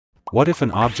What if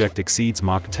an object exceeds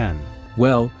Mach 10?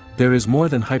 Well, there is more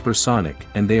than hypersonic,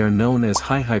 and they are known as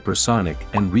high hypersonic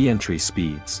and re-entry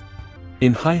speeds.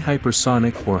 In high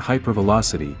hypersonic or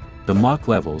hypervelocity, the Mach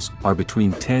levels are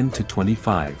between 10 to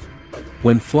 25.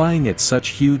 When flying at such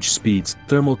huge speeds,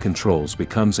 thermal controls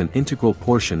becomes an integral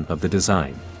portion of the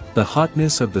design. The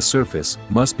hotness of the surface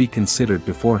must be considered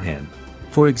beforehand.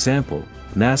 For example,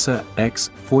 NASA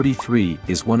X-43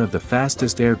 is one of the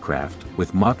fastest aircraft,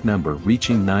 with Mach number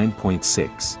reaching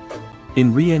 9.6.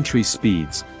 In re-entry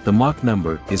speeds, the Mach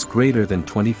number is greater than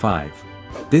 25.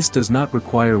 This does not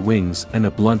require wings and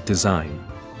a blunt design.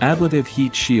 Ablative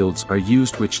heat shields are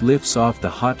used, which lifts off the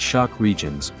hot shock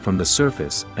regions from the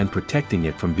surface and protecting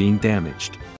it from being damaged.